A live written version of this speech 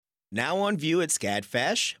Now on view at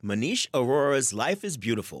SCADFASH, Manish Arora's Life is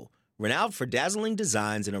Beautiful. Renowned for dazzling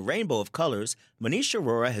designs in a rainbow of colors, Manish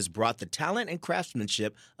Arora has brought the talent and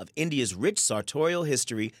craftsmanship of India's rich sartorial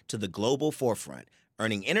history to the global forefront,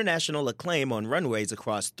 earning international acclaim on runways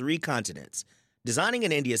across 3 continents. Designing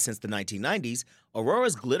in India since the 1990s,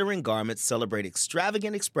 Aurora's glittering garments celebrate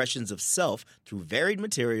extravagant expressions of self through varied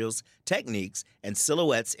materials, techniques, and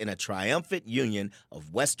silhouettes in a triumphant union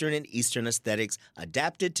of Western and Eastern aesthetics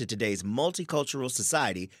adapted to today's multicultural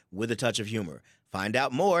society with a touch of humor. Find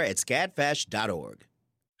out more at scadfash.org.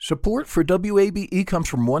 Support for WABE comes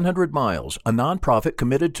from 100 Miles, a nonprofit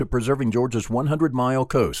committed to preserving Georgia's 100-mile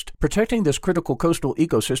coast. Protecting this critical coastal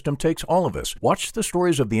ecosystem takes all of us. Watch the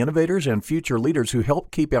stories of the innovators and future leaders who help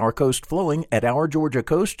keep our coast flowing at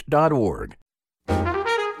OurGeorgiaCoast.org.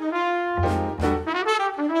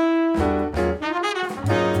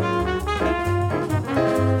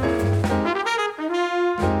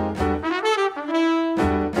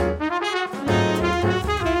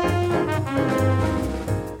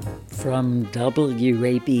 From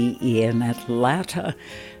WABE in Atlanta,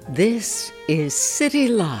 this is City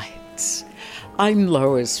Lights. I'm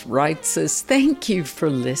Lois Reitzes. Thank you for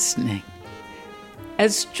listening.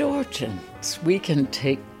 As Georgians, we can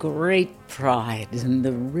take great pride in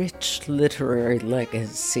the rich literary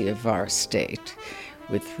legacy of our state,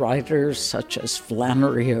 with writers such as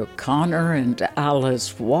Flannery O'Connor and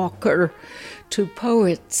Alice Walker, to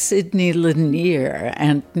poets Sidney Lanier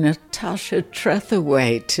and Natasha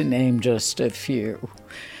Trethewey, to name just a few.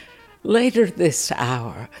 Later this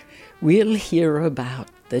hour, we'll hear about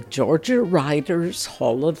the Georgia Writers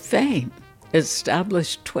Hall of Fame,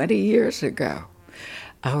 established 20 years ago.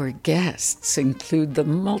 Our guests include the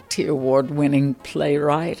multi-award-winning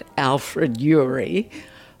playwright Alfred Uhry,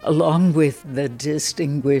 along with the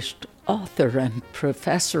distinguished author and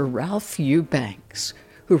professor Ralph Eubanks,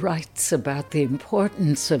 who writes about the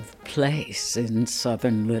importance of place in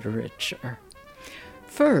Southern literature.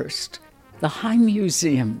 First, the High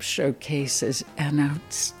Museum showcases an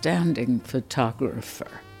outstanding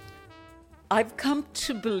photographer. I've come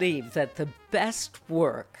to believe that the best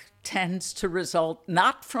work tends to result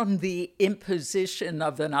not from the imposition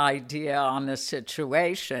of an idea on a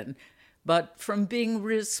situation, but from being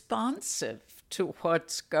responsive to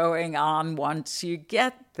what's going on once you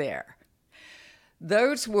get there.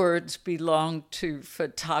 Those words belong to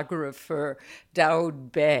photographer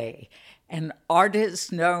Daoud Bey, an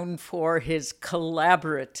artist known for his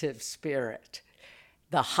collaborative spirit.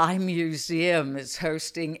 The High Museum is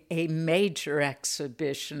hosting a major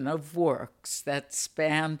exhibition of works that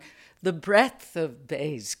span the breadth of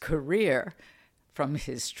Bey's career, from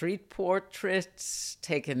his street portraits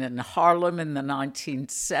taken in Harlem in the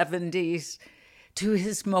 1970s to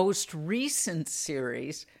his most recent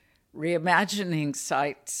series, reimagining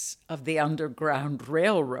sites of the Underground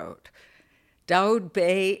Railroad. Daoud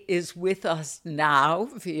Bey is with us now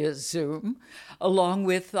via Zoom, along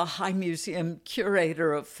with the High Museum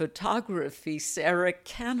Curator of Photography, Sarah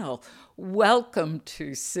Kennel. Welcome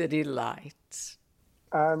to City Lights.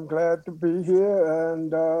 I'm glad to be here,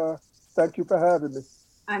 and thank you for having me.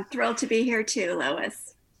 I'm thrilled to be here too,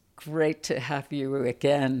 Lois. Great to have you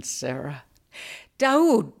again, Sarah.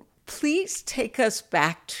 Daoud, please take us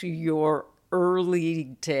back to your early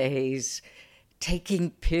days,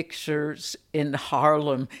 taking pictures in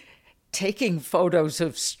Harlem, taking photos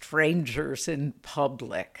of strangers in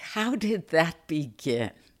public. How did that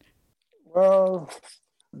begin? Well,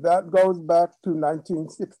 that goes back to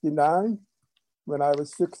 1969, when I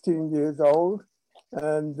was 16 years old,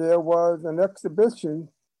 and there was an exhibition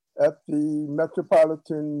at the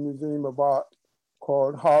Metropolitan Museum of Art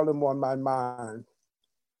called Harlem on My Mind.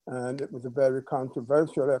 And it was a very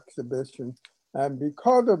controversial exhibition. And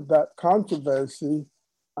because of that controversy,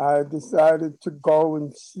 I decided to go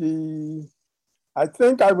and see, I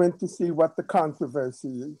think I went to see what the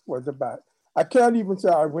controversy was about. I can't even say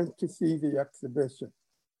I went to see the exhibition.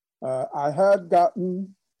 I had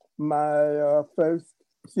gotten my first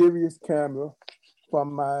serious camera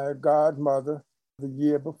from my godmother the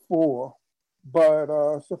year before, but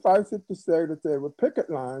suffice it to say that there were picket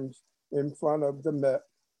lines in front of the Met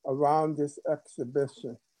around this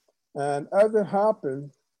exhibition. And as it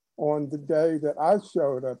happened, on the day that I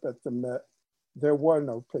showed up at the Met, there were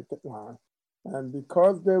no picket lines. And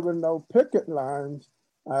because there were no picket lines,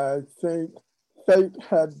 I think fate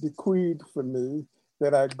had decreed for me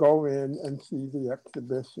that I go in and see the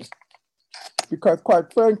exhibition. Because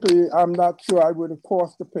quite frankly, I'm not sure I would have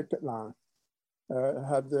crossed the picket line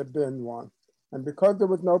had there been one. And because there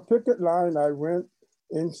was no picket line, I went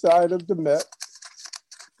inside of the Met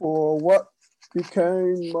for what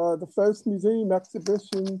became the first museum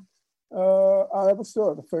exhibition I ever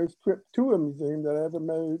saw, the first trip to a museum that I ever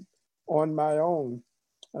made on my own.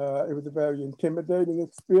 It was a very intimidating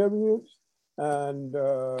experience, and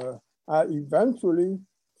I eventually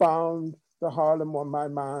found the Harlem on My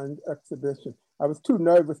Mind exhibition. I was too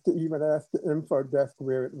nervous to even ask the info desk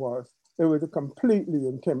where it was. It was a completely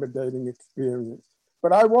intimidating experience.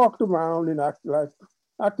 But I walked around and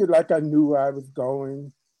acted like I knew where I was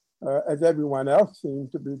going, as everyone else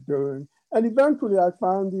seemed to be doing. And eventually I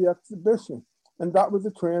found the exhibition, and that was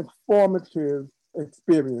a transformative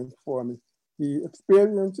experience for me. The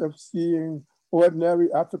experience of seeing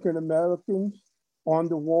ordinary African Americans on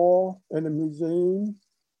the wall in a museum,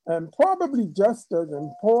 and probably just as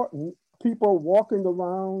important, people walking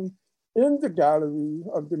around in the gallery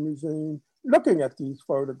of the museum looking at these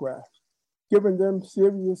photographs, giving them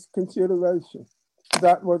serious consideration.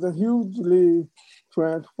 That was a hugely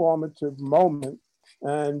transformative moment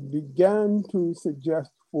and began to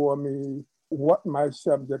suggest for me what my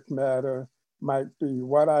subject matter might be,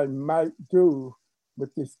 what I might do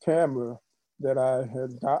with this camera that I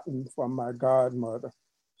had gotten from my godmother.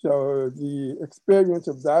 So the experience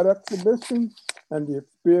of that exhibition and the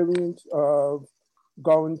experience of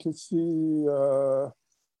going to see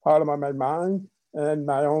Harlem on My Mind and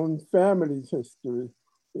my own family's history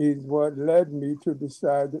is what led me to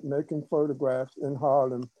decide that making photographs in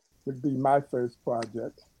Harlem would be my first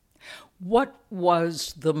project. What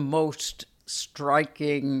was the most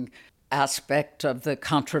striking aspect of the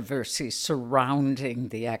controversy surrounding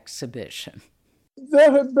the exhibition?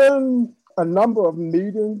 There have been a number of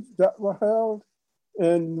meetings that were held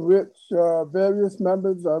in which various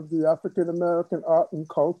members of the African American art and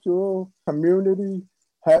cultural community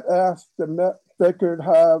had asked the Met they could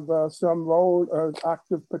have some role as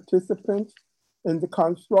active participants in the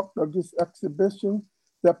construct of this exhibition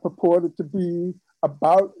that purported to be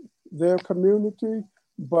about their community,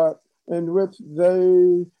 but in which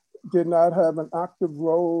they did not have an active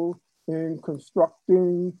role in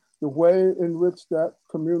constructing the way in which that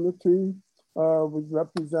community was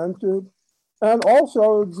represented. And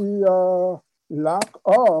also the lack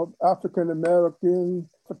of African American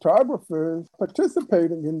photographers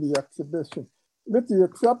participating in the exhibition, with the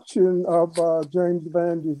exception of James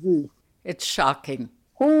Van Der Zee. It's shocking.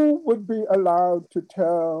 Who would be allowed to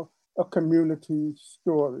tell a community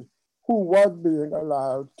story? Who was being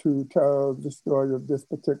allowed to tell the story of this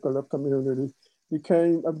particular community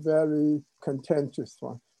became a very contentious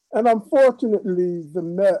one. And unfortunately, the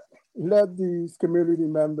Met led these community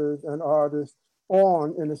members and artists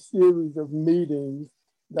on in a series of meetings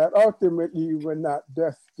that ultimately were not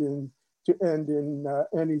destined to end in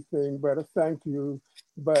anything but a thank you,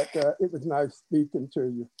 but it was nice speaking to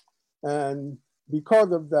you. And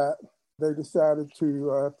because of that, they decided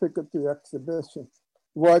to pick up the exhibition.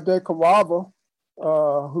 Roy DeCarava,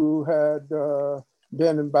 who had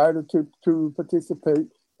been invited to participate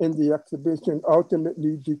in the exhibition,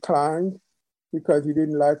 ultimately declined because he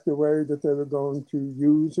didn't like the way that they were going to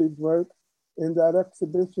use his work in that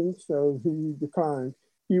exhibition, so he declined.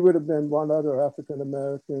 He would have been one other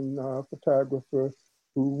African-American photographer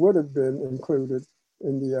who would have been included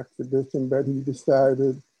in the exhibition, but he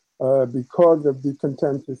decided because of the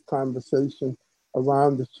contentious conversation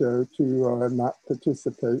around the show to not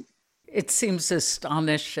participate. It seems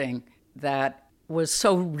astonishing that was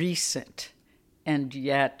so recent, and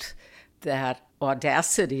yet that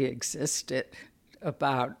audacity existed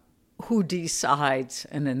about who decides,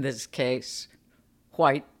 and in this case,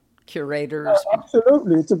 white curators.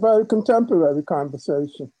 Absolutely. It's a very contemporary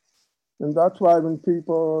conversation. And that's why when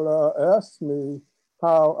people ask me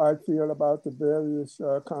how I feel about the various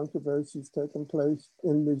controversies taking place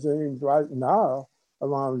in museums right now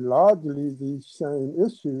around largely these same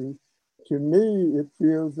issues, to me, it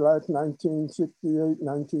feels like 1968,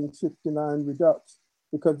 1969 redux,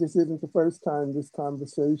 because this isn't the first time this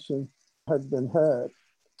conversation has been had.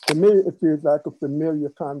 To me, it feels like a familiar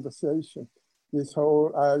conversation, this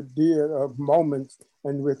whole idea of moments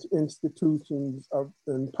in which institutions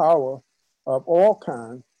in power of all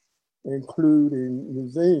kinds, including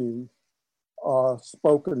museums, are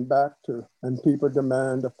spoken back to, and people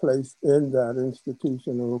demand a place in that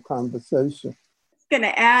institutional conversation. I'm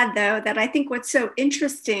going to add, though, that I think what's so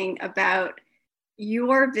interesting about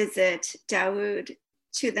your visit, Dawood,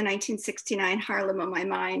 to the 1969 Harlem on My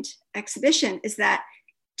Mind exhibition is that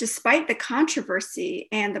despite the controversy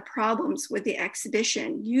and the problems with the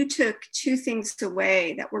exhibition, you took two things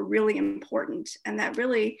away that were really important and that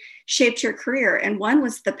really shaped your career. And one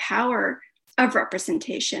was the power of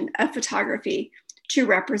representation, of photography to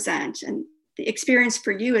represent. And the experience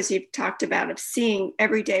for you, as you've talked about, of seeing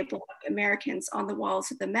everyday Black Americans on the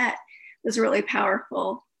walls of the Met was really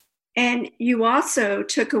powerful. And you also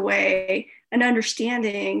took away an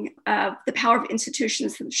understanding of the power of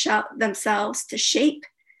institutions themselves to shape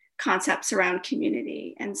concepts around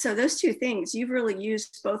community. And so those two things, you've really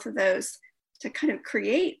used both of those to kind of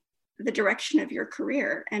create the direction of your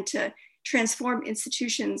career and to transform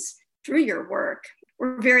institutions through your work.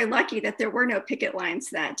 We're very lucky that there were no picket lines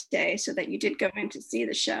that day so that you did go in to see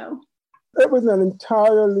the show. It was an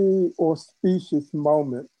entirely auspicious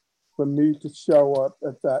moment for me to show up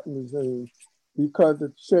at that museum because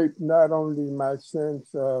it shaped not only my sense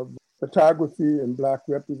of photography and Black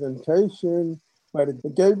representation, but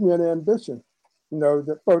it gave me an ambition,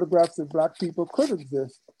 that photographs of Black people could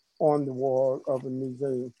exist on the wall of a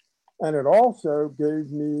museum. And it also gave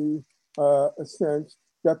me a sense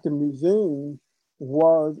that the museum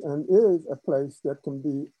was and is a place that can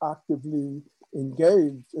be actively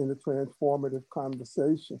engaged in a transformative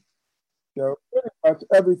conversation. Pretty much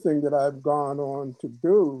everything that I've gone on to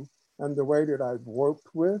do and the way that I've worked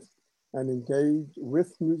with and engaged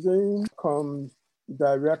with museums comes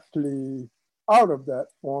directly out of that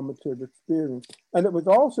formative experience. And it was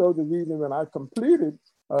also the reason when I completed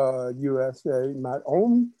USA, my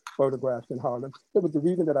own photographs in Harlem, it was the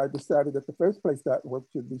reason that I decided that the first place that work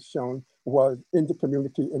should be shown was in the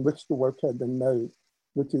community in which the work had been made,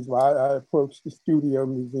 which is why I approached the Studio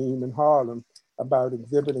Museum in Harlem about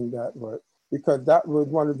exhibiting that work, because that was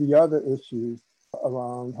one of the other issues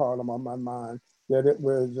around Harlem on my mind, that it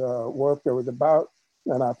was work that was about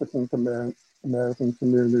an African American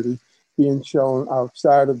community being shown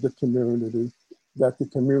outside of the community, that the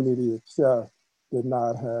community itself did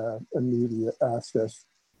not have immediate access.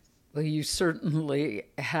 Well, you certainly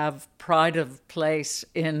have pride of place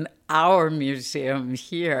in our museum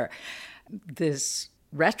here. This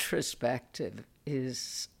retrospective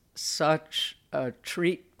is such a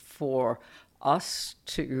treat for us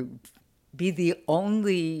to be the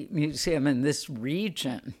only museum in this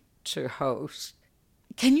region to host.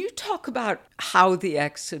 Can you talk about how the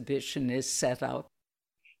exhibition is set up?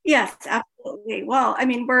 Yes, absolutely. Well, I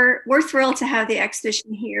mean, we're thrilled to have the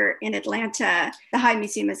exhibition here in Atlanta. The High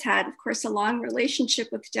Museum has had, of course, a long relationship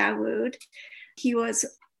with Dawood. He was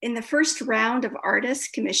in the first round of artists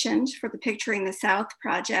commissioned for the Picturing the South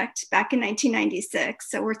project back in 1996.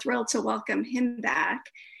 So we're thrilled to welcome him back.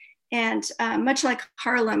 And much like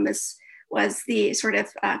Harlem was the sort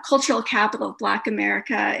of cultural capital of Black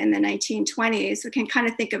America in the 1920s, we can kind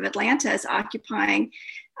of think of Atlanta as occupying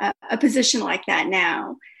a position like that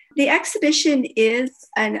now. The exhibition is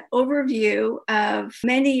an overview of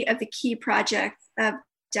many of the key projects of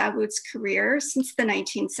Dawood's career since the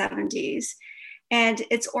 1970s. And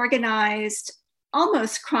it's organized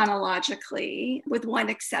almost chronologically, with one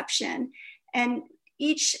exception. And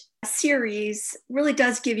each series really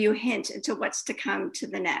does give you a hint into what's to come to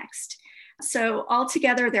the next. So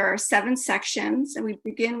altogether, there are 7 sections, and we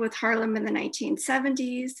begin with Harlem in the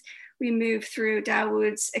 1970s. We move through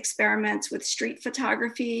Dawood's experiments with street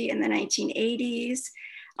photography in the 1980s,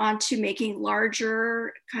 onto making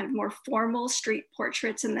larger, kind of more formal street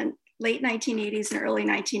portraits in the late 1980s and early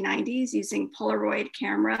 1990s using Polaroid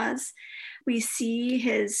cameras. We see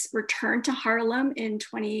his return to Harlem in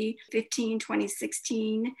 2015,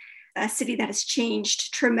 2016, a city that has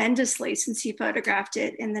changed tremendously since he photographed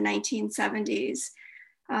it in the 1970s.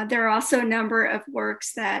 There are also a number of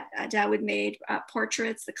works that Dawood made,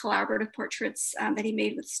 portraits, the collaborative portraits that he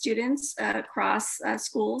made with students across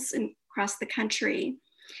schools and across the country.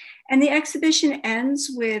 And the exhibition ends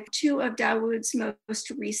with 2 of Dawood's most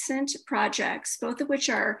recent projects, both of which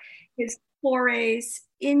are his forays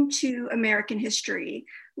into American history,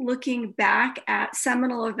 looking back at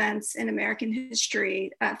seminal events in American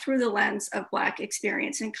history through the lens of Black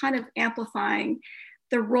experience and kind of amplifying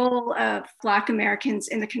the role of Black Americans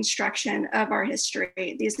in the construction of our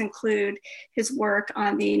history. These include his work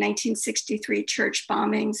on the 1963 church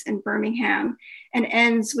bombings in Birmingham, and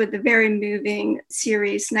ends with the very moving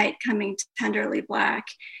series, Night Coming Tenderly Black,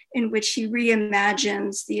 in which he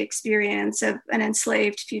reimagines the experience of an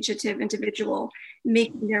enslaved fugitive individual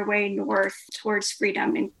making their way north towards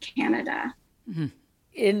freedom in Canada. Mm-hmm.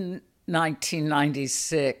 In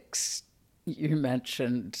 1996, you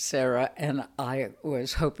mentioned, Sarah, and I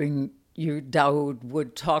was hoping you, Dawood,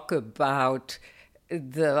 would talk about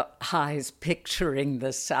the High's Picturing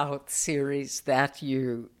the South series that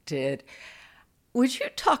you did. Would you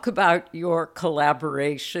talk about your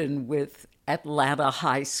collaboration with Atlanta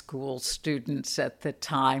high school students at the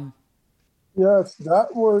time? Yes,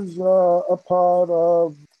 that was a part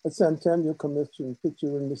of a Centennial Commission,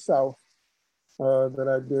 Picturing the South, that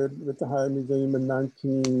I did with the High Museum in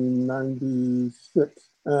 1996.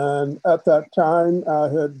 And at that time, I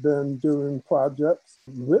had been doing projects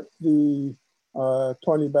with the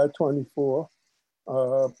 20 by 24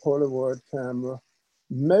 Polaroid camera,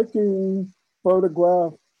 making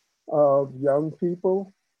photographs of young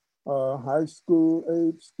people, high school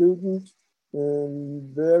age students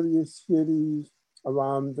in various cities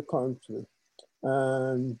around the country.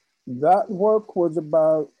 And that work was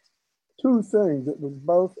about two things. It was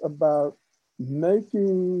both about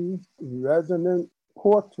making resonant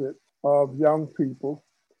portraits of young people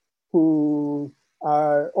who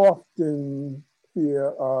I often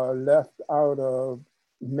fear are left out of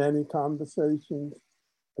many conversations,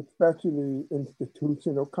 especially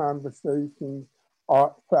institutional conversations,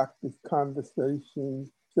 art practice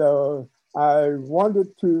conversations. So I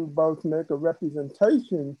wanted to both make a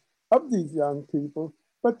representation of these young people,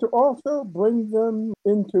 but to also bring them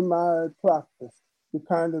into my practice to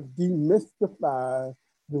kind of demystify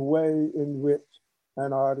the way in which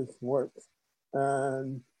an artist works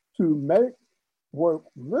and to make work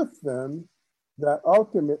with them that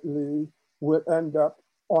ultimately would end up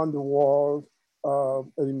on the walls of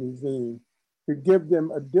a museum, to give them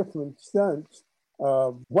a different sense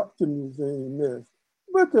of what the museum is,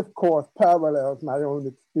 which of course parallels my own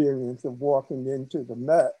experience of walking into the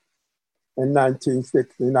Met in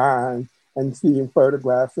 1969 and seeing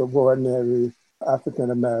photographs of ordinary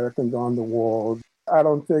African Americans on the walls. I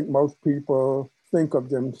don't think most people think of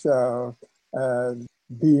themselves as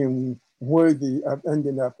being worthy of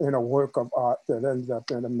ending up in a work of art that ends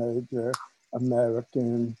up in a major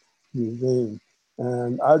American museum.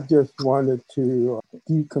 And I just wanted to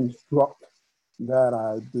deconstruct that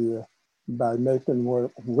idea by making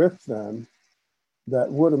work with them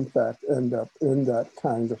that would in fact end up in that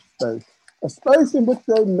kind of space. A space in which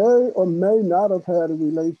they may or may not have had a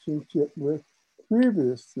relationship with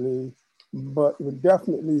previously, but would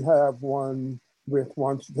definitely have one with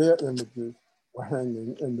once their images were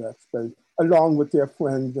hanging in that space, along with their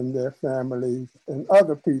friends and their families and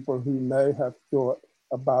other people who may have thought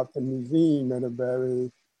about the museum in a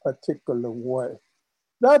very particular way.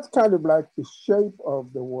 That's kind of like the shape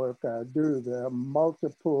of the work I do. There are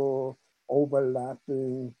multiple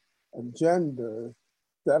overlapping agendas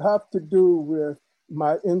that have to do with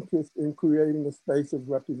my interest in creating a space of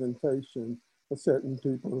representation for certain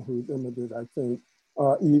people whose images I think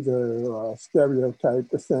are either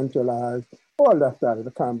stereotyped, essentialized, or left out of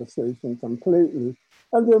the conversation completely.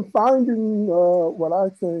 And then finding what I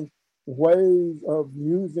think ways of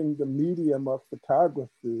using the medium of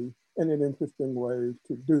photography in an interesting way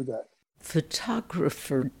to do that.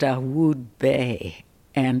 Photographer Dawood Bey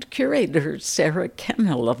and curator Sarah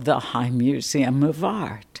Kennel of the High Museum of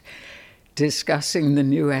Art discussing the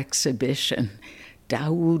new exhibition,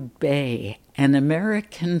 Dawood Bey, An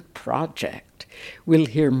American Project. We'll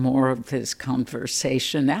hear more of this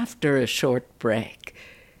conversation after a short break.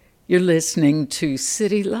 You're listening to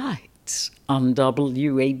City Lights on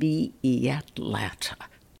WABE Atlanta.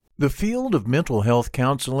 The field of mental health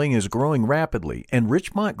counseling is growing rapidly, and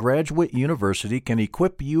Richmont Graduate University can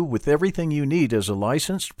equip you with everything you need as a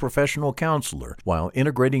licensed professional counselor while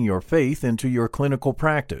integrating your faith into your clinical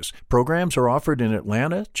practice. Programs are offered in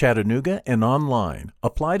Atlanta, Chattanooga, and online.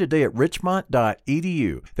 Apply today at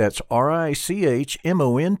richmont.edu. That's richmont.edu.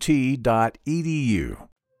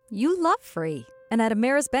 You love free, and at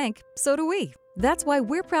Ameris Bank, so do we. That's why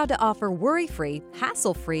we're proud to offer worry-free,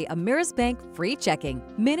 hassle-free Ameris Bank free checking.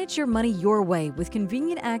 Manage your money your way with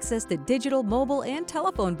convenient access to digital, mobile, and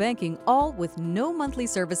telephone banking, all with no monthly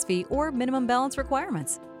service fee or minimum balance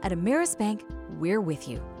requirements. At Ameris Bank, we're with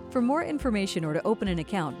you. For more information or to open an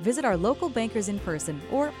account, visit our local bankers in person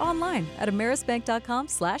or online at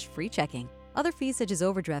amerisbank.com/free checking. Other fees such as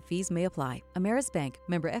overdraft fees may apply. Ameris Bank,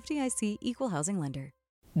 member FDIC, equal housing lender.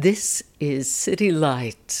 This is City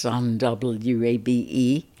Lights on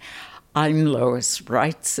WABE. I'm Lois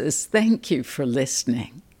Reitzes. Thank you for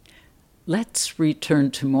listening. Let's return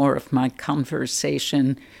to more of my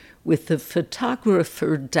conversation with the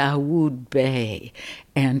photographer Dawood Bey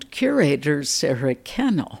and curator Sarah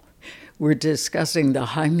Kennel. We're discussing the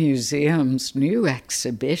High Museum's new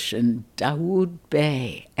exhibition, Dawood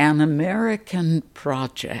Bey, An American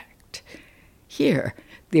Project. Here,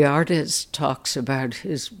 the artist talks about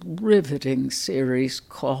his riveting series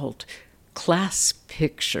called Class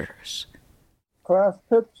Pictures. Class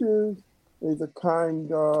Pictures is a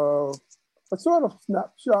sort of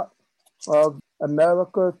snapshot of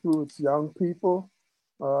America through its young people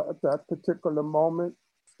at that particular moment,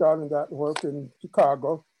 starting that work in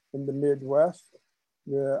Chicago in the Midwest,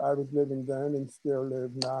 where I was living then and still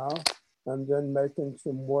live now, and then making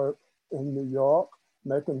some work in New York,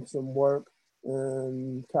 making some work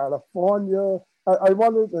in California, I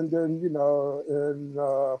wanted, and then, in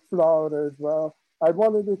Florida as well, I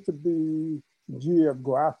wanted it to be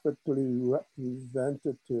geographically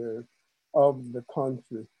representative of the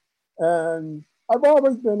country. And I've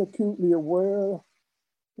always been acutely aware,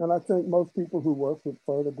 and I think most people who work with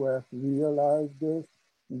photographs realize this,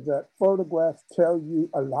 that photographs tell you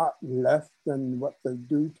a lot less than what they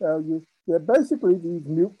do tell you. They're basically these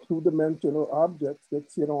mute two-dimensional objects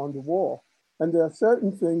that sit on the wall. And there are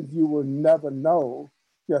certain things you will never know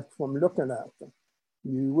just from looking at them.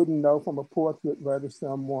 You wouldn't know from a portrait whether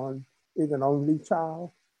someone is an only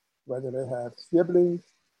child, whether they have siblings,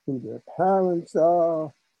 who their parents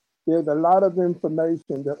are. There's a lot of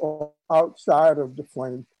information that are outside of the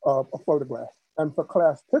frame of a photograph. And for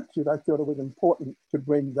class pictures, I thought it was important to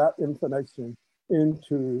bring that information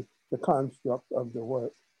into the construct of the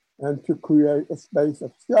work and to create a space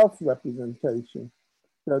of self-representation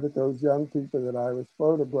so that those young people that I was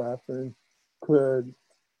photographing could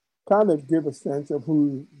kind of give a sense of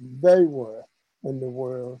who they were in the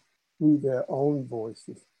world through their own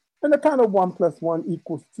voices. And a kind of 1 + 1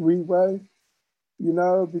 = 3 way,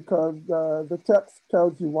 because the text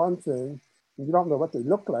tells you one thing, and you don't know what they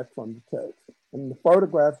look like from the text. And the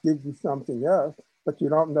photograph gives you something else, but you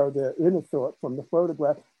don't know their inner thought from the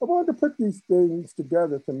photograph. I wanted to put these things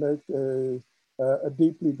together to make a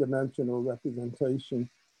deeply dimensional representation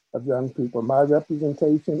of young people, my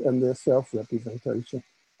representation and their self-representation.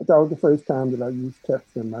 But that was the first time that I used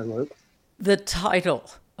text in my work. The title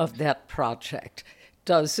of that project,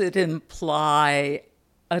 does it imply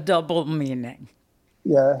a double meaning?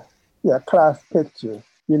 Yeah, class picture.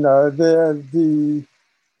 There's the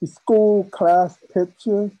school class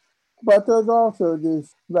picture, but there's also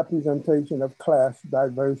this representation of class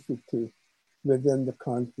diversity within the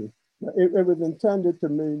country. It was intended to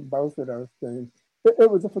mean both of those things. It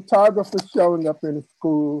was a photographer showing up in a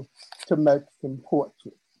school to make some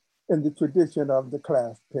portraits in the tradition of the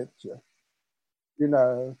class picture,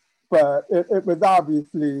 but it was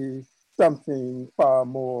obviously something far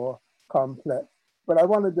more complex. But I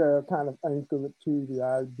wanted to kind of anchor it to the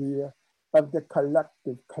idea of the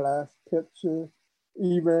collective class picture,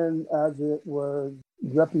 even as it was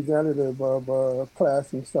representative of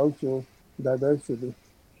class and social diversity.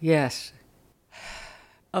 Yes.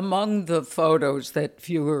 Among the photos that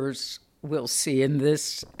viewers will see in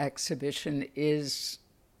this exhibition is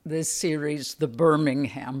this series, The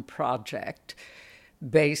Birmingham Project,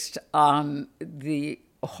 based on the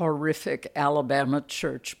horrific Alabama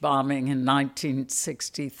church bombing in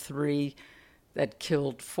 1963 that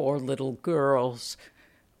killed 4 little girls.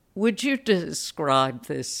 Would you describe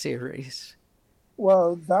this series?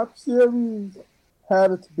 Well, that series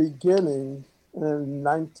had its beginning in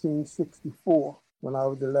 1964 when I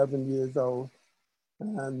was 11 years old.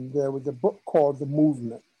 And there was a book called The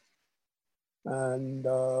Movement. And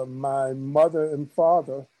my mother and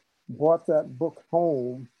father brought that book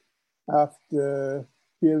home after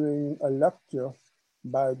hearing a lecture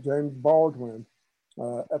by James Baldwin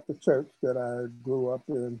at the church that I grew up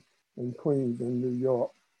in Queens, in New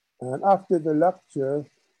York. And after the lecture,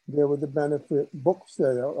 there was a benefit book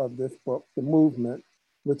sale of this book, The Movement,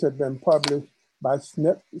 which had been published by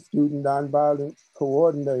SNCC, the Student Nonviolence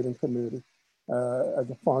Coordinating Committee, as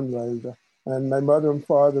a fundraiser. And my mother and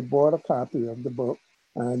father bought a copy of the book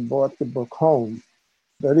and brought the book home.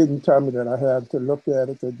 They didn't tell me that I had to look at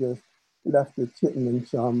it. They just left it sitting in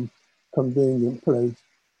some convenient place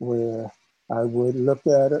where I would look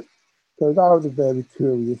at it. Because I was a very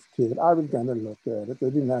curious kid. I was going to look at it. They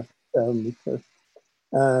didn't have to tell me to.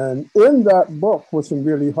 And in that book was some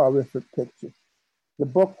really horrific pictures. The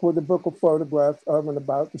book was a book of photographs of and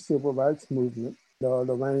about the civil rights movement.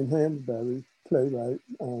 Lorraine Hansberry, playwright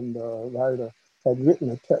and writer, had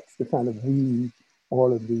written a text to kind of weave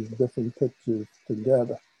all of these different pictures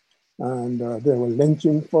together. And there were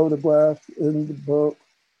lynching photographs in the book.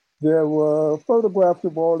 There were photographs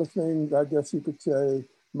of all the things, I guess you could say,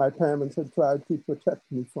 my parents had tried to protect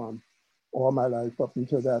me from all my life up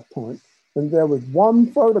until that point. And there was one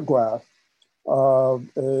photograph of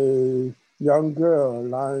a young girl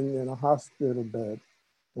lying in a hospital bed,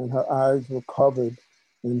 and her eyes were covered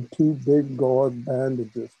in 2 big gauze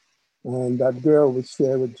bandages. And that girl was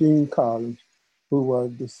Sarah Jean Collins, who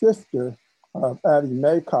was the sister of Addie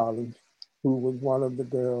Mae Collins, who was one of the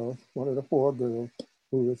 4 girls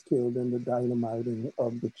who was killed in the dynamiting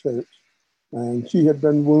of the church. And she had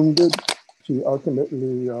been wounded. She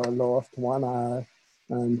ultimately lost one eye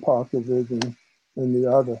and partial vision in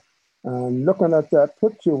the other. And looking at that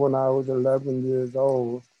picture when I was 11 years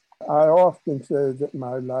old, I often say that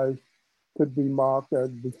my life could be marked as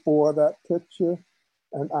before that picture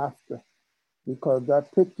and after. because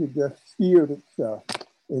that picture just seared itself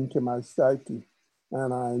into my psyche.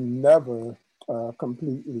 And I never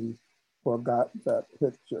completely forgot that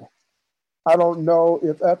picture. I don't know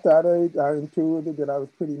if at that age I intuited that I was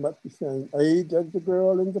pretty much the same age as the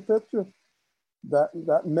girl in the picture.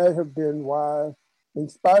 That may have been why, in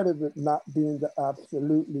spite of it not being the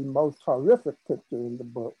absolutely most horrific picture in the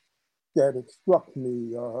book, that it struck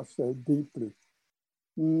me so deeply.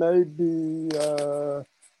 Maybe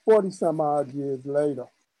 40 some odd years later,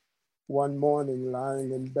 one morning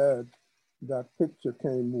lying in bed, that picture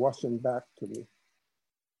came rushing back to me.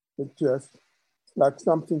 It just, like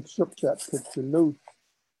something shook that picture loose,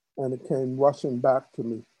 and it came rushing back to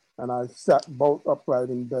me. And I sat bolt upright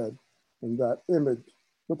in bed, and that image,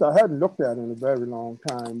 which I hadn't looked at in a very long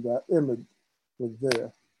time, that image was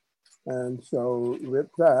there. And so with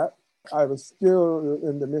that, I was still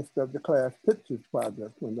in the midst of the class pictures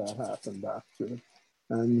project when that happened, actually.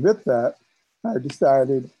 And with that, I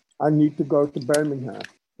decided I need to go to Birmingham.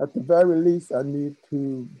 At the very least, I need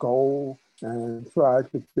to go and try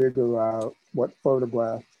to figure out what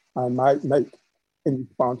photographs I might make in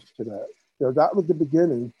response to that. So that was the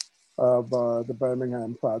beginning of the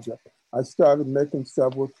Birmingham project. I started making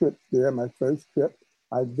several trips there. My first trip,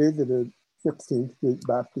 I visited 16th Street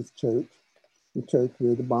Baptist Church, the church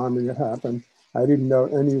where the bombing had happened. I didn't know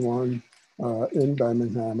anyone in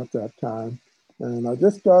Birmingham at that time. And I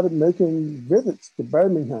just started making visits to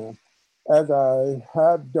Birmingham, as I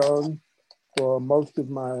had done for most of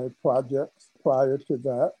my projects prior to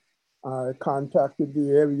that. I contacted the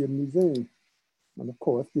area museum. And of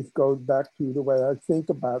course, this goes back to the way I think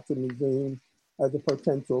about the museum as a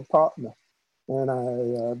potential partner. And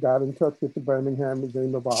I got in touch with the Birmingham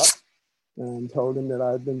Museum of Art and told them that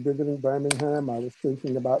I'd been visiting Birmingham. I was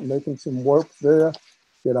thinking about making some work there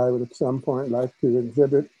that I would at some point like to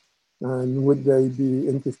exhibit. And would they be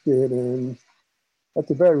interested in, at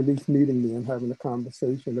the very least, meeting me and having a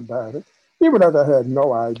conversation about it, even though I had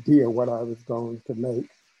no idea what I was going to make.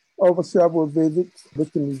 Over several visits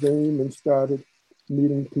with the museum and started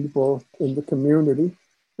meeting people in the community.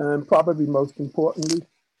 And probably most importantly,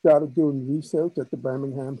 started doing research at the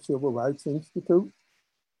Birmingham Civil Rights Institute,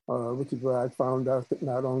 which is where I found out that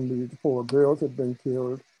not only the 4 girls had been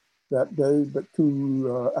killed that day, but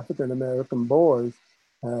 2 African-American boys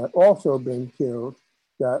had also been killed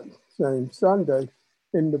that same Sunday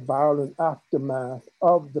in the violent aftermath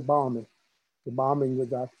of the bombing. The bombing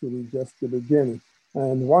was actually just the beginning.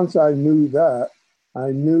 And once I knew that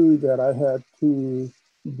I had to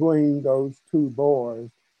bring those 2 boys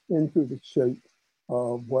into the shape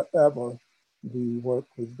of whatever the work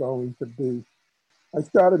was going to be. I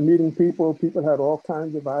started meeting people. People had all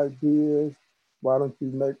kinds of ideas. Why don't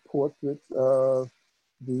you make portraits of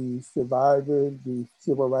the survivors, the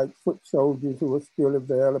civil rights foot soldiers who were still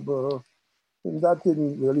available? And that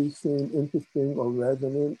didn't really seem interesting or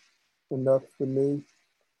resonant enough for me.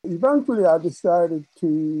 Eventually, I decided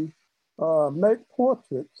to make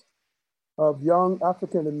portraits of young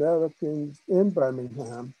African Americans in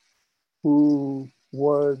Birmingham who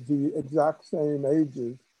were the exact same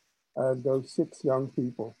ages as those 6 young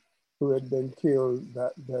people who had been killed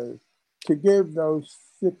that day, to give those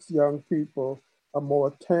 6 young people a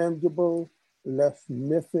more tangible, less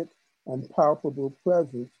mythic, and palpable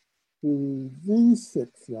presence to these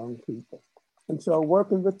 6 young people. And so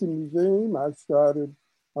working with the museum, I started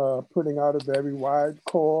putting out a very wide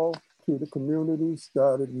call to the community,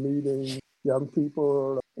 started meeting young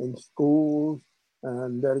people in schools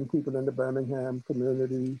and letting people in the Birmingham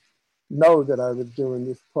community know that I was doing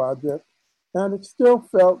this project. And it still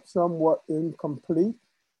felt somewhat incomplete.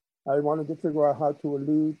 I wanted to figure out how to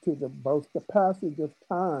allude to both the passage of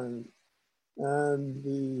time and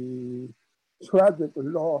the tragic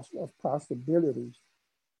loss of possibilities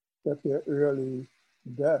that their early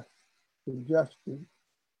death suggested,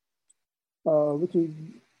 which is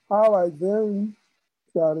how I then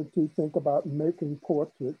started to think about making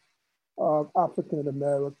portraits of African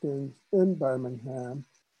Americans in Birmingham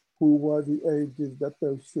who were the ages that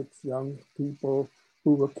those 6 young people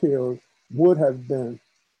who were killed would have been,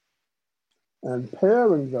 and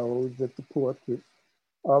pairing those with the portraits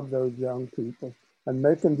of those young people and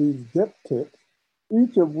making these diptychs,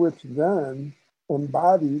 each of which then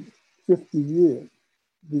embodied 50 years.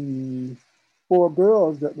 The 4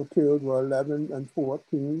 girls that were killed were 11 and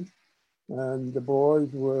 14, and the boys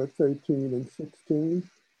were 13 and 16.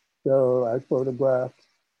 So I photographed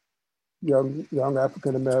young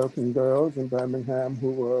African-American girls in Birmingham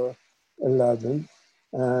who were 11,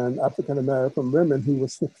 and African-American women who were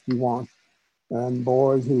 61, and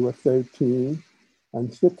boys who were 13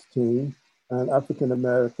 and 16, and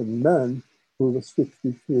African-American men who were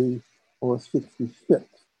 63 or 66.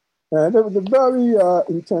 And it was a very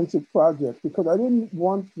intensive project because I didn't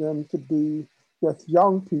want them to be just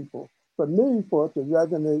young people. For me, for it to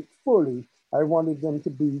resonate fully, I wanted them to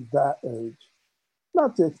be that age,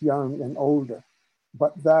 not just young and older,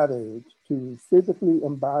 but that age, to physically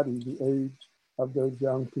embody the age of those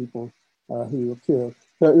young people who were killed.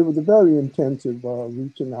 So it was a very intensive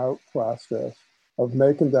reaching out process of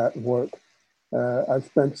making that work. I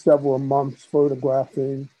spent several months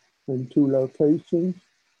photographing in 2 locations,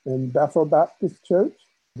 in Bethel Baptist Church,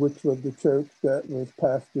 which was the church that was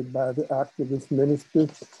pastored by the activist minister,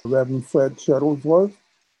 Reverend Fred Shuttlesworth.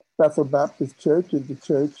 Bethel Baptist Church is the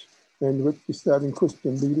church in which the Southern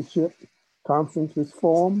Christian Leadership Conference was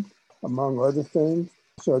formed, among other things.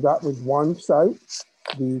 So that was one site.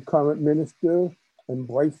 The current minister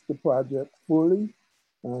embraced the project fully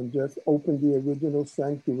and just opened the original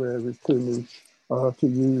sanctuary to me to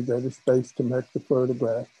use as a space to make the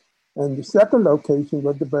photograph. And the second location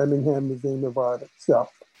was the Birmingham Museum of Art itself,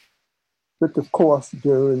 which of course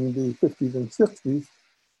during the 50s and 60s,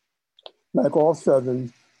 like all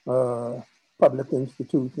Southern public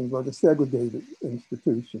institutions, was a segregated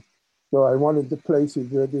institution. So I wanted the places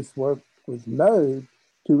where this work was made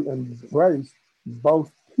to embrace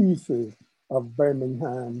both pieces of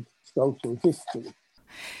Birmingham's social history.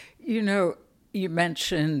 You know, you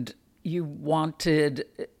mentioned you wanted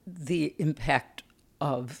the impact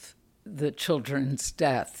of the children's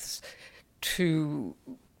deaths to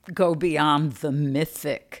go beyond the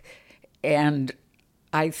mythic. And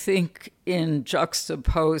I think in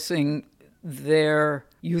juxtaposing their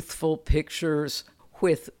youthful pictures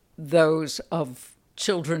with those of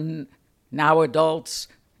children, now adults,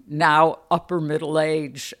 now upper middle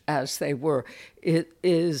age as they were, it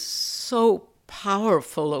is so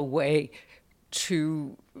powerful a way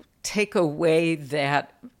to take away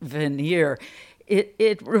that veneer.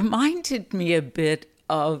 It reminded me a bit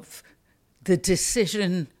of the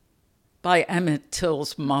decision by Emmett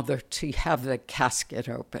Till's mother to have the casket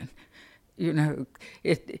open. You know,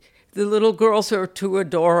 the little girls are too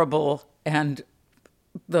adorable, and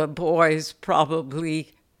the boys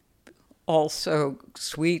probably also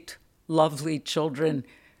sweet, lovely children.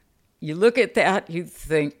 You look at that, you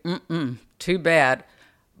think, too bad.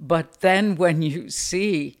 But then when you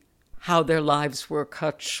see how their lives were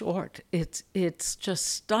cut short, it's just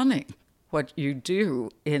stunning what you do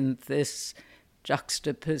in this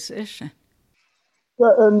juxtaposition.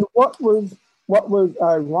 Yeah, and what was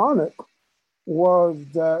ironic was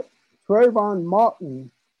that Trayvon Martin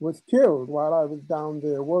was killed while I was down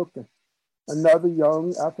there working. Another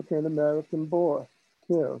young African-American boy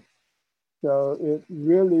killed. So it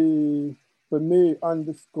really, for me,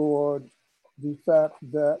 underscored the fact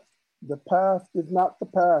that the past is not the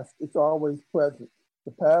past, it's always present.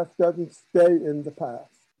 The past doesn't stay in the past.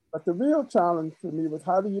 But the real challenge for me was,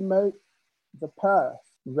 how do you make the past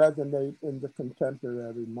resonate in the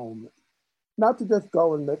contemporary moment? Not to just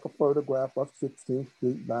go and make a photograph of 16th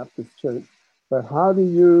Street Baptist Church, but how do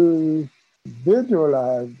you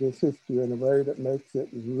visualize this history in a way that makes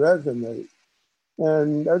it resonate?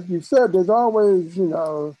 And as you said, there's always,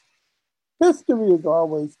 history is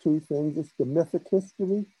always 2 things. It's the mythic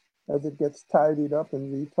history as it gets tidied up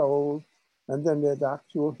and retold. And then there's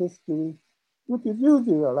actual history, which is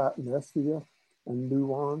usually a lot messier and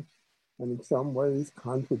nuanced and in some ways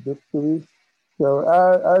contradictory. So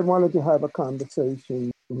I wanted to have a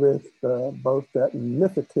conversation with both that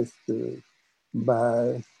mythic history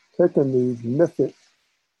by taking these mythic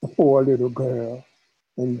 4 little girls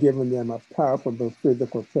and giving them a palpable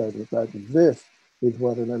physical presence. Like, this is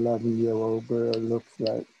what an 11-year-old girl looks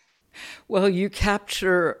like. Well, you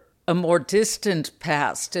capture a more distant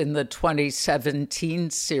past in the 2017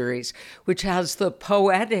 series, which has the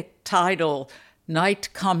poetic title, Night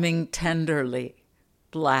Coming Tenderly,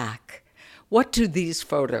 Black. What do these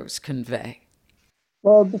photos convey?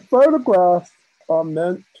 Well, the photographs are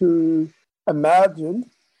meant to imagine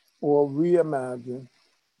or reimagine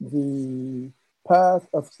the path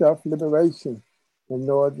of self-liberation in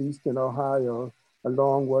northeastern Ohio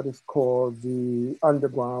along what is called the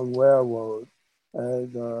Underground Railroad, as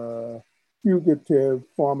fugitive,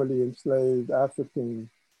 formerly enslaved Africans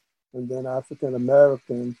and then African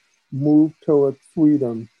Americans moved towards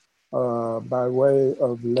freedom by way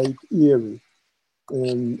of Lake Erie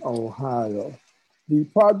in Ohio. The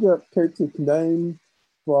project takes its name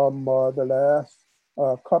from the last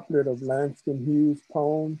couplet of Langston Hughes'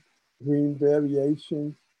 poem, Green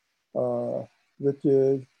Variations, which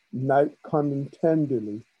is night coming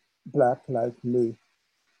tenderly, black like me.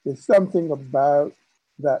 There's something about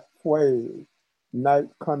that phrase, night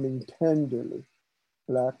coming tenderly,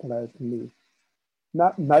 black like me,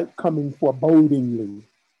 not night coming forebodingly,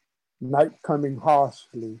 night coming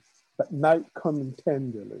harshly, but night coming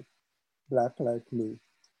tenderly, Black like me.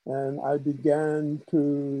 And I began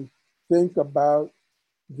to think about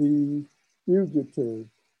the fugitive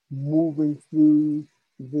moving through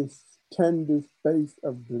this tender space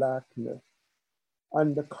of Blackness,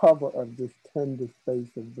 under cover of this tender space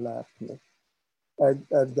of Blackness,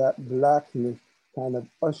 as that Blackness kind of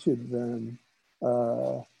ushered them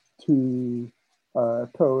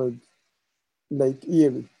towards Lake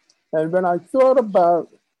Erie. And when I thought about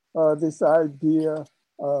this idea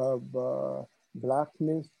of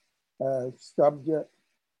Blackness as subject,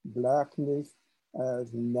 Blackness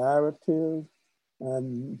as narrative,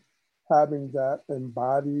 and having that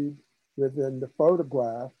embodied within the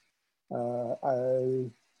photograph, I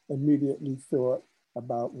immediately thought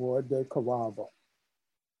about Roy DeCarava,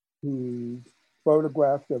 whose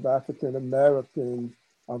photographs of African Americans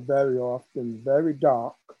are very often very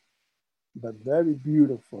dark, but very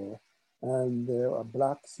beautiful. And there are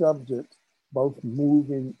Black subjects both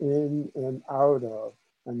moving in and out of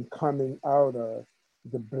and coming out of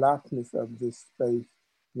the Blackness of this space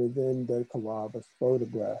within DeCarava's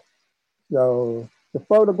photograph. So the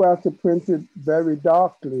photographs are printed very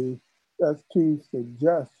darkly as to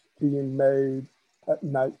suggest being made at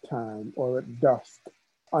nighttime or at dusk,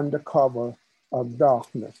 under cover of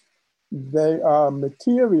darkness. They are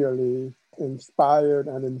materially inspired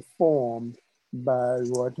and informed by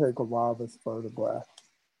Roy DeCarava's photograph,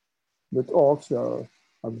 with also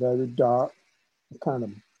a very dark, kind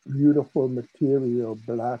of beautiful material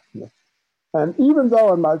Blackness. And even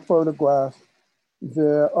though in my photograph,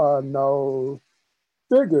 there are no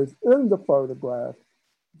figures in the photograph,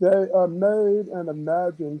 they are made and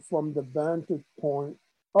imagined from the vantage point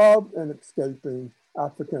of an escaping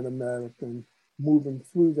African American moving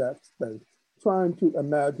through that space, trying to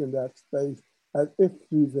imagine that space as if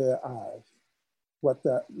through their eyes, what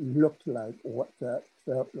that looked like, what that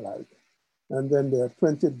felt like. And then they're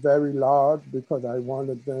printed very large because I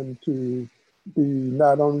wanted them to be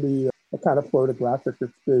not only a kind of photographic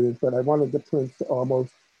experience, but I wanted the prints to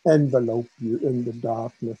almost envelope you in the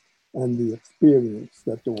darkness and the experience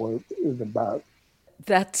that the work is about.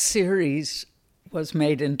 That series was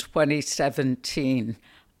made in 2017.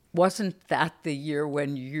 Wasn't that the year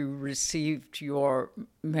when you received your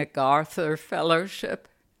MacArthur Fellowship?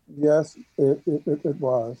 Yes, it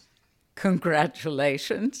was.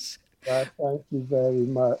 Congratulations. Thank you very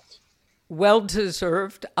much. Well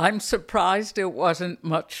deserved. I'm surprised it wasn't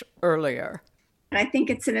much earlier. I think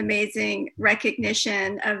it's an amazing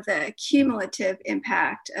recognition of the cumulative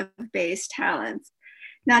impact of Bay's talents,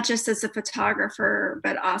 not just as a photographer,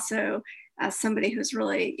 but also as somebody who's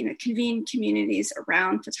really, convened communities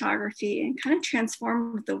around photography and kind of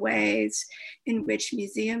transformed the ways in which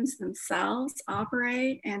museums themselves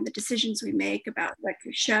operate and the decisions we make about what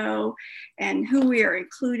to show and who we are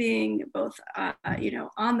including both,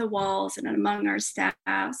 on the walls and among our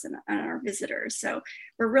staffs and our visitors. So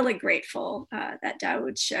we're really grateful that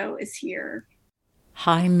Dawood's show is here.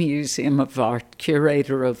 High Museum of Art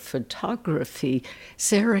curator of photography,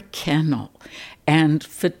 Sarah Kennel, and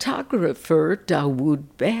photographer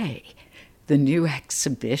Dawood Bey. The new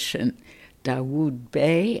exhibition, Dawood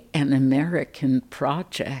Bey, An American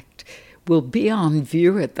Project, will be on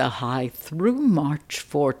view at the High through March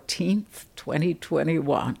 14th,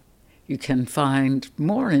 2021. You can find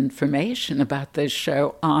more information about this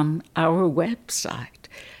show on our website,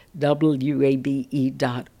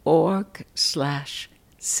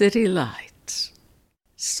 wabe.org/citylights.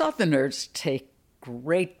 Southerners take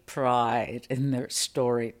great pride in their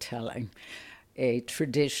storytelling, a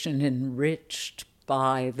tradition enriched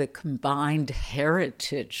by the combined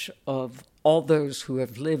heritage of all those who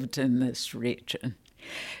have lived in this region.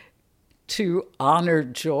 To honor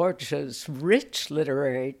Georgia's rich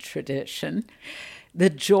literary tradition, the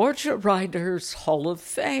Georgia Writers Hall of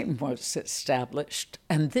Fame was established,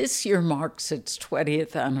 and this year marks its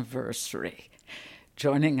 20th anniversary.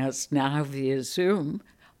 Joining us now via Zoom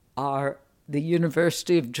are the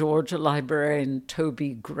University of Georgia librarian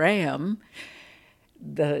Toby Graham,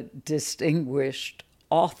 the distinguished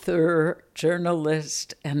author,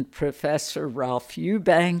 journalist, and professor Ralph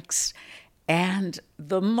Eubanks, and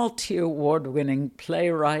the multi-award-winning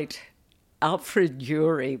playwright Alfred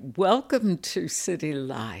Uhry. Welcome to City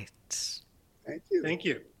Lights. Thank you. Thank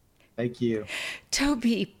you. Thank you.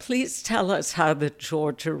 Toby, please tell us how the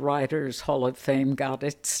Georgia Writers Hall of Fame got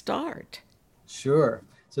its start. Sure.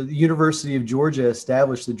 So the University of Georgia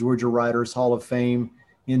established the Georgia Writers Hall of Fame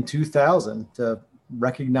in 2000 to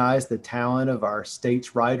recognize the talent of our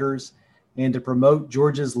state's writers and to promote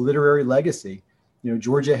Georgia's literary legacy.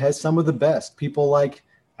 Georgia has some of the best people like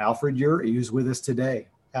Alfred Urey, who's with us today,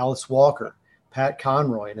 Alice Walker, Pat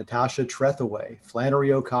Conroy, Natasha Trethewey,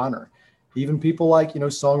 Flannery O'Connor, even people like,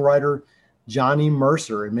 songwriter Johnny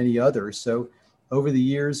Mercer and many others. So over the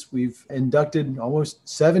years, we've inducted almost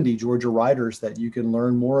 70 Georgia writers that you can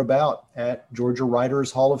learn more about at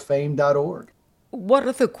GeorgiaWritersHallOfFame.org. What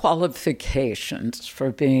are the qualifications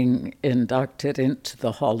for being inducted into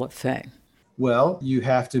the Hall of Fame? Well, you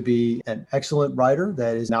have to be an excellent writer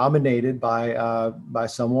that is nominated by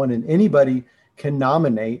someone, and anybody can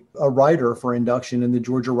nominate a writer for induction in the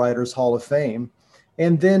Georgia Writers Hall of Fame.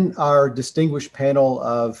 And then our distinguished panel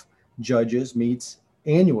of judges meets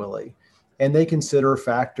annually, and they consider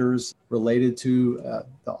factors related to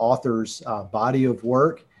the author's body of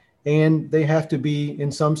work, and they have to be,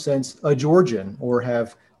 in some sense, a Georgian or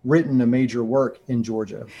have written a major work in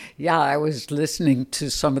Georgia. Yeah, I was listening to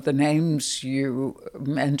some of the names you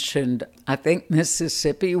mentioned. I think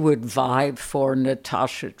Mississippi would vie for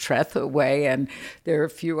Natasha Trethewey, and there are a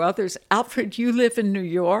few others. Alfred, you live in New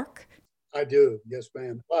York? I do, yes,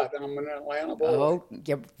 ma'am. But I'm an Atlanta boy. Oh,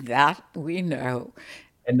 yeah, that we know.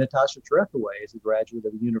 And Natasha Trethewey is a graduate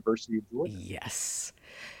of the University of Georgia. Yes.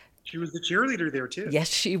 She was the cheerleader there, too. Yes,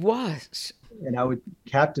 she was. And I was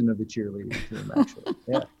captain of the cheerleading team, actually.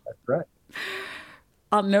 Yeah, that's right.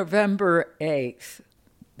 On November 8th,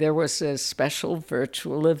 there was a special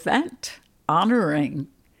virtual event honoring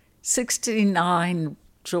 69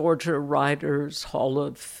 Georgia Writers Hall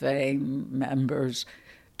of Fame members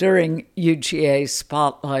during UGA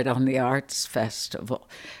Spotlight on the Arts Festival.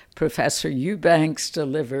 Professor Eubanks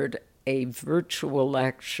delivered a virtual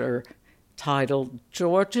lecture titled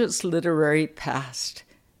Georgia's Literary Past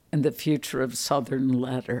and the Future of Southern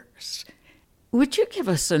Letters. Would you give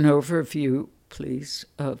us an overview, please,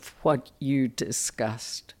 of what you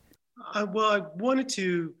discussed? Well, I wanted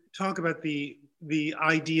to talk about the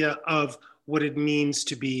idea of what it means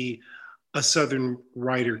to be a Southern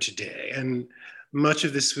writer today. And much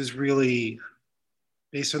of this was really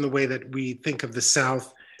based on the way that we think of the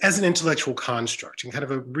South as an intellectual construct and kind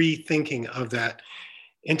of a rethinking of that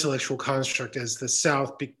intellectual construct as the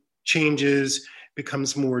South changes,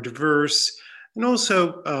 becomes more diverse, and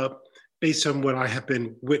also based on what I have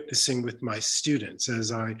been witnessing with my students.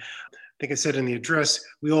 As I think I said in the address,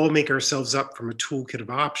 we all make ourselves up from a toolkit of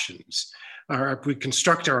options. We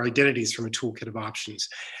construct our identities from a toolkit of options.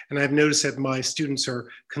 And I've noticed that my students are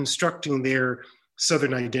constructing their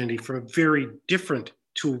Southern identity from a very different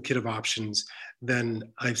toolkit of options than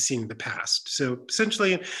I've seen in the past. So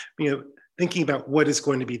essentially, thinking about what is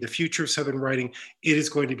going to be the future of Southern writing, it is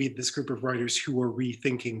going to be this group of writers who are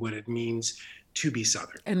rethinking what it means to be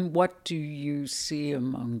Southern. And what do you see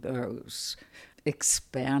among those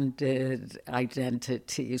expanded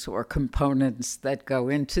identities or components that go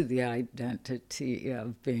into the identity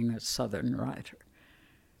of being a Southern writer?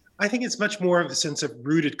 I think it's much more of a sense of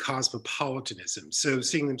rooted cosmopolitanism. So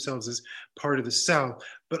seeing themselves as part of the South,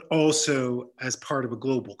 but also as part of a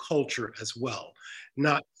global culture as well,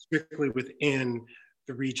 not strictly within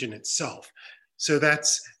the region itself. So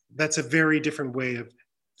that's a very different way of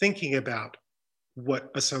thinking about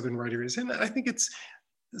what a Southern writer is. And I think it's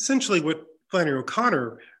essentially what Flannery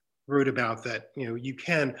O'Connor wrote about, that you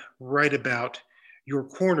can write about your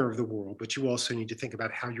corner of the world, but you also need to think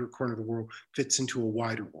about how your corner of the world fits into a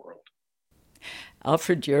wider world.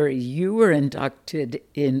 Alfred Urey, you were inducted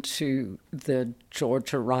into the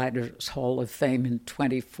Georgia Writers Hall of Fame in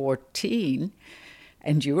 2014,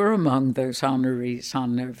 and you were among those honorees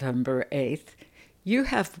on November 8th. You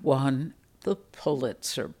have won the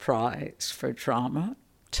Pulitzer Prize for Drama,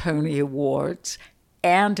 Tony Awards,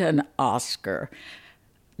 and an Oscar.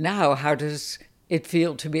 Now, how does it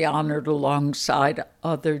feel to be honored alongside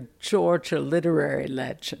other Georgia literary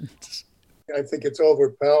legends? I think it's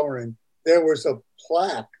overpowering. There was a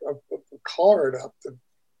plaque, a card up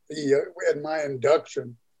in my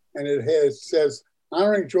induction, and it says,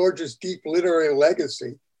 honoring Georgia's deep literary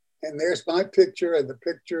legacy. And there's my picture and the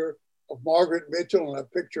picture of Margaret Mitchell and a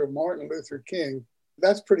picture of Martin Luther King.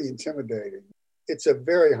 That's pretty intimidating. It's a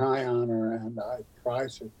very high honor, and I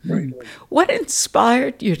prize it greatly. What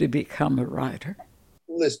inspired you to become a writer?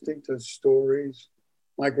 Listening to stories.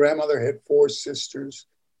 My grandmother had 4 sisters,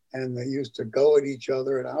 and they used to go at each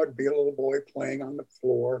other, and I would be a little boy playing on the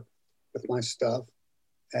floor with my stuff,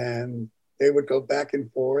 and they would go back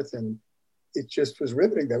and forth, and it just was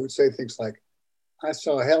riveting. They would say things like, I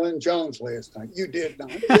saw Helen Jones last night. You did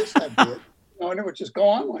not. Yes, I did. And it would just go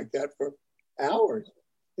on like that for hours.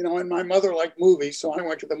 And my mother liked movies, so I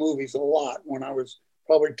went to the movies a lot when I was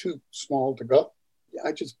probably too small to go.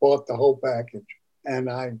 I just bought the whole package. and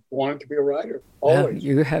I wanted to be a writer, always. Well,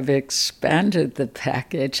 you have expanded the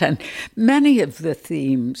package, and many of the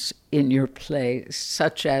themes in your plays,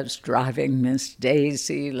 such as Driving Miss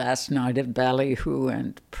Daisy, Last Night at Ballyhoo,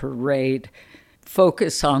 and Parade,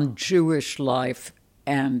 focus on Jewish life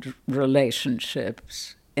and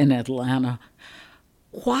relationships in Atlanta.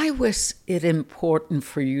 Why was it important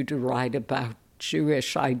for you to write about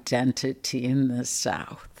Jewish identity in the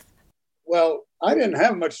South? Well, I didn't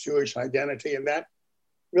have much Jewish identity, and that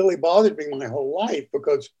really bothered me my whole life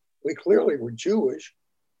because we clearly were Jewish,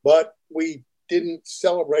 but we didn't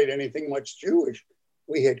celebrate anything much Jewish.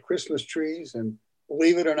 We had Christmas trees and,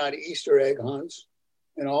 believe it or not, Easter egg hunts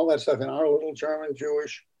and all that stuff in our little German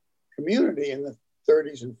Jewish community in the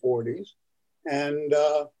 30s and 40s. And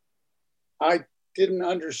I didn't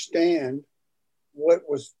understand what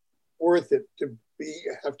was worth it to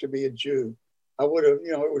have to be a Jew. I would have,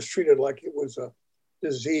 it was treated like it was a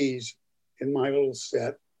disease in my little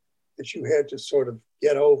set that you had to sort of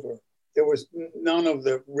get over. There was none of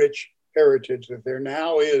the rich heritage that there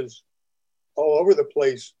now is all over the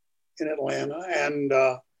place in Atlanta. And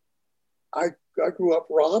I grew up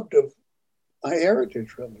robbed of my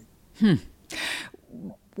heritage, really.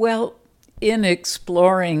 Well, in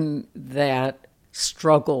exploring that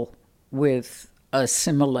struggle with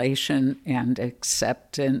assimilation and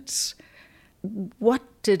acceptance, what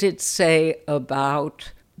did it say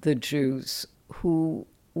about the Jews who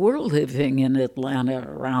were living in Atlanta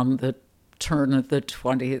around the turn of the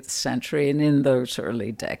 20th century and in those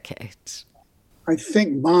early decades? I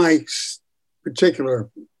think my particular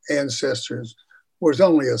ancestors was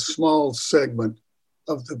only a small segment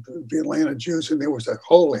of the Atlanta Jews, and there was a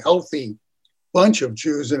whole healthy bunch of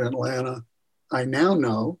Jews in Atlanta I now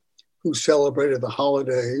know who celebrated the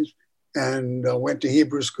holidays and went to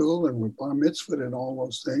Hebrew school and were bar mitzvahed and all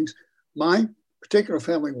those things. My particular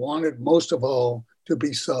family wanted most of all to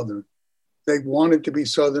be Southern. They wanted to be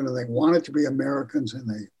Southern and they wanted to be Americans and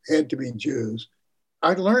they had to be Jews.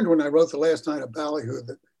 I learned when I wrote The Last Night at Ballyhoo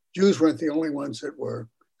that Jews weren't the only ones that were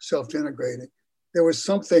self-integrating. There was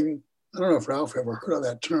something, I don't know if Ralph ever heard of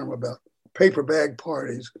that term, about paper bag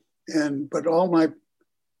parties. But all my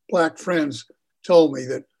Black friends told me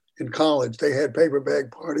that in college they had paper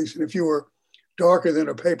bag parties. And if you were darker than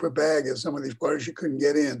a paper bag at some of these parties, you couldn't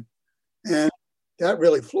get in. And that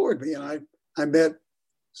really floored me. And I met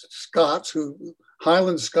Scots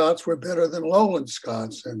Highland Scots were better than Lowland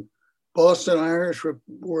Scots. And Boston Irish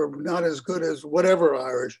were not as good as whatever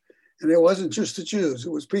Irish. And it wasn't just the Jews.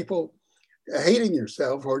 It was people hating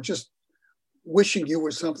yourself or just wishing you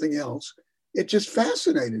were something else. It just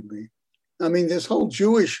fascinated me. I mean, this whole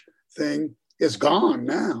Jewish thing is gone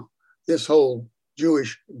now. This whole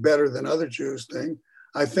Jewish better than other Jews thing.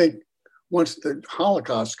 I think once the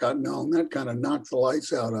Holocaust got known, that kind of knocked the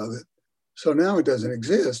lights out of it. So now it doesn't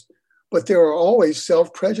exist. But there are always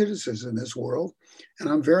self-prejudices in this world. And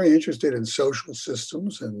I'm very interested in social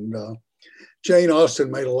systems. And Jane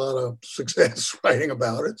Austen made a lot of success writing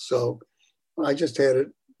about it. So I just had it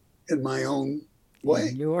in my own way.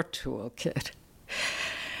 In your toolkit.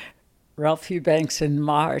 Ralph Eubanks, in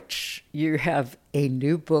March, you have a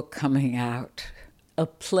new book coming out, A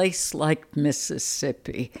Place Like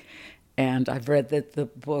Mississippi. And I've read that the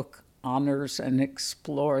book honors and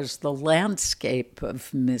explores the landscape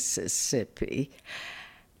of Mississippi.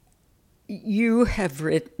 You have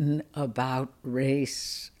written about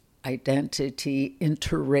race, identity,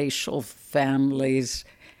 interracial families,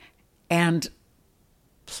 and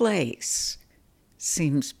place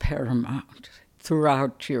seems paramount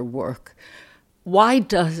throughout your work. Why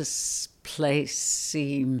does place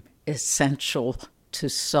seem essential to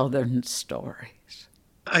Southern stories?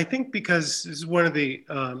 I think because this is one of the,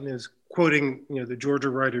 is quoting, the Georgia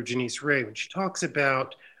writer Janice Ray, when she talks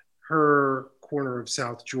about her corner of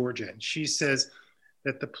South Georgia, and she says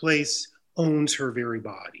that the place owns her very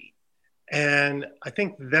body. And I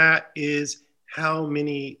think that is how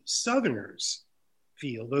many Southerners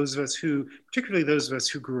feel, those of us who, particularly those of us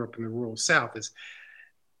who grew up in the rural South,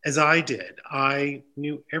 as I did. I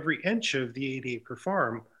knew every inch of the 80-acre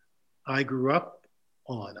farm I grew up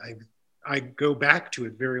on. I go back to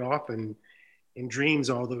it very often in dreams,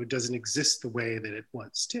 although it doesn't exist the way that it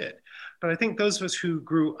once did. But I think those of us who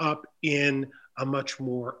grew up in a much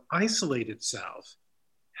more isolated South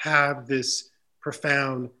have this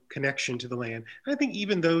profound connection to the land. And I think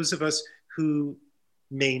even those of us who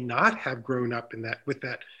may not have grown up in that, with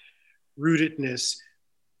that rootedness,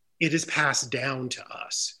 it is passed down to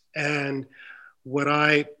us. And what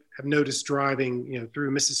I have noticed driving,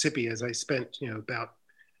 through Mississippi, as I spent, about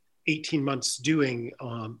 18 months doing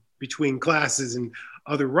between classes and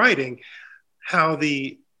other writing, how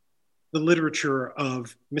the the literature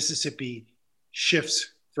of Mississippi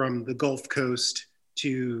shifts from the Gulf Coast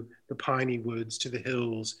to the piney woods, to the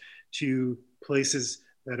hills, to places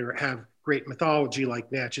that have great mythology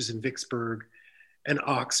like Natchez and Vicksburg and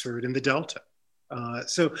Oxford and the Delta.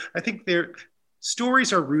 So I think their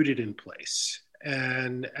stories are rooted in place.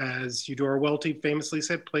 And as Eudora Welty famously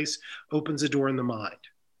said, place opens a door in the mind.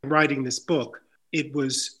 Writing this book, it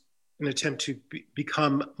was an attempt to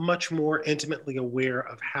become much more intimately aware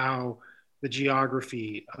of how the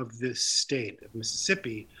geography of this state of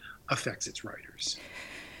Mississippi affects its writers.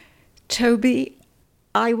 Toby,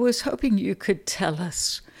 I was hoping you could tell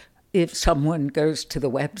us, if someone goes to the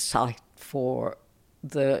website for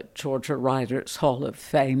the Georgia Writers Hall of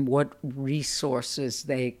Fame, what resources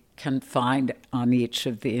they can find on each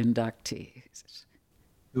of the inductees.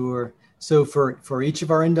 Sure. So for each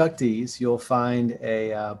of our inductees, you'll find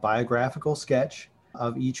a biographical sketch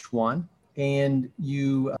of each one. And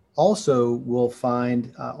you also will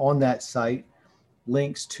find on that site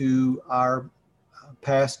links to our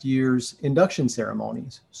past year's induction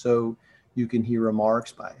ceremonies. So you can hear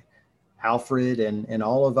remarks by Alfred and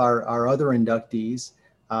all of our other inductees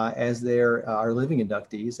as they're our living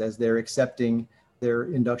inductees, as they're accepting their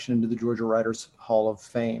induction into the Georgia Writers Hall of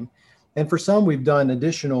Fame. And for some, we've done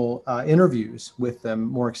additional interviews with them,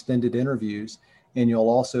 more extended interviews, and you'll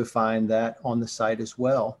also find that on the site as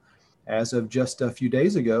well. As of just a few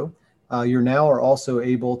days ago, you now are also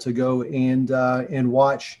able to go and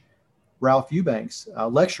watch Ralph Eubanks'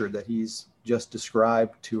 lecture that he's just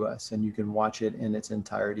described to us, and you can watch it in its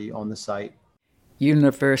entirety on the site.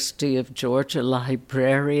 University of Georgia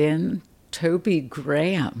librarian Toby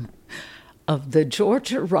Graham of the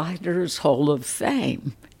Georgia Writers Hall of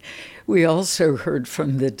Fame. We also heard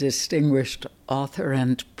from the distinguished author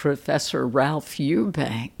and Professor Ralph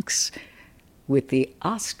Eubanks, with the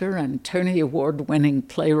Oscar and Tony Award-winning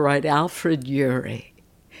playwright Alfred Uhry.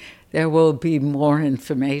 There will be more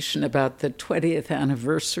information about the 20th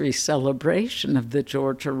anniversary celebration of the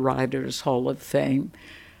Georgia Writers Hall of Fame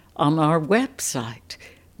on our website,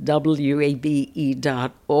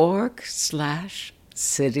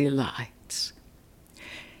 wabe.org/citylights.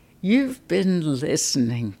 You've been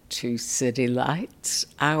listening to City Lights,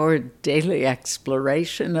 our daily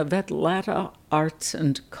exploration of Atlanta arts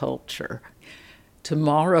and culture.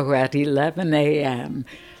 Tomorrow at 11 a.m.,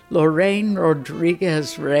 Lorraine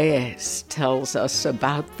Rodriguez-Reyes tells us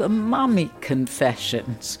about the Mommy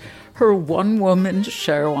Confessions, her one-woman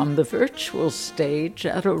show on the virtual stage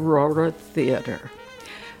at Aurora Theater.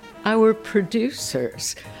 Our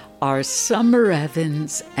producers are Summer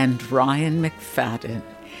Evans and Ryan McFadden.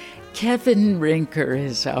 Kevin Rinker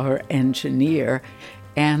is our engineer,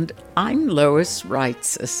 and I'm Lois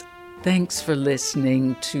Reitzes. Thanks for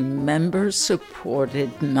listening to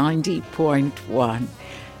member-supported 90.1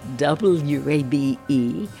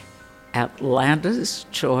 WABE, Atlanta's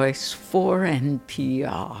Choice for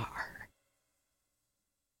NPR.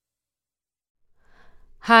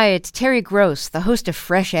 Hi, it's Terry Gross, the host of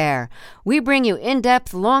Fresh Air. We bring you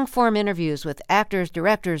in-depth, long-form interviews with actors,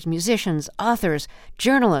 directors, musicians, authors,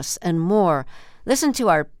 journalists, and more. Listen to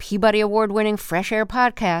our Peabody Award-winning Fresh Air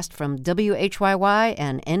podcast from WHYY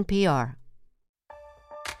and NPR.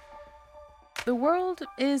 The world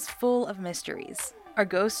is full of mysteries. Are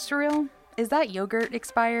ghosts real? Is that yogurt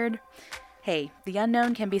expired? Hey, the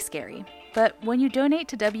unknown can be scary. But when you donate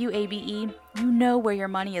to WABE, you know where your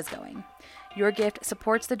money is going. Your gift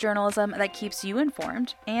supports the journalism that keeps you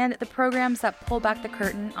informed and the programs that pull back the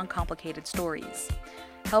curtain on complicated stories.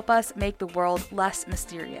 Help us make the world less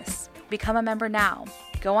mysterious. Become a member now.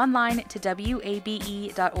 Go online to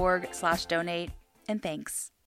wabe.org/donate, and thanks.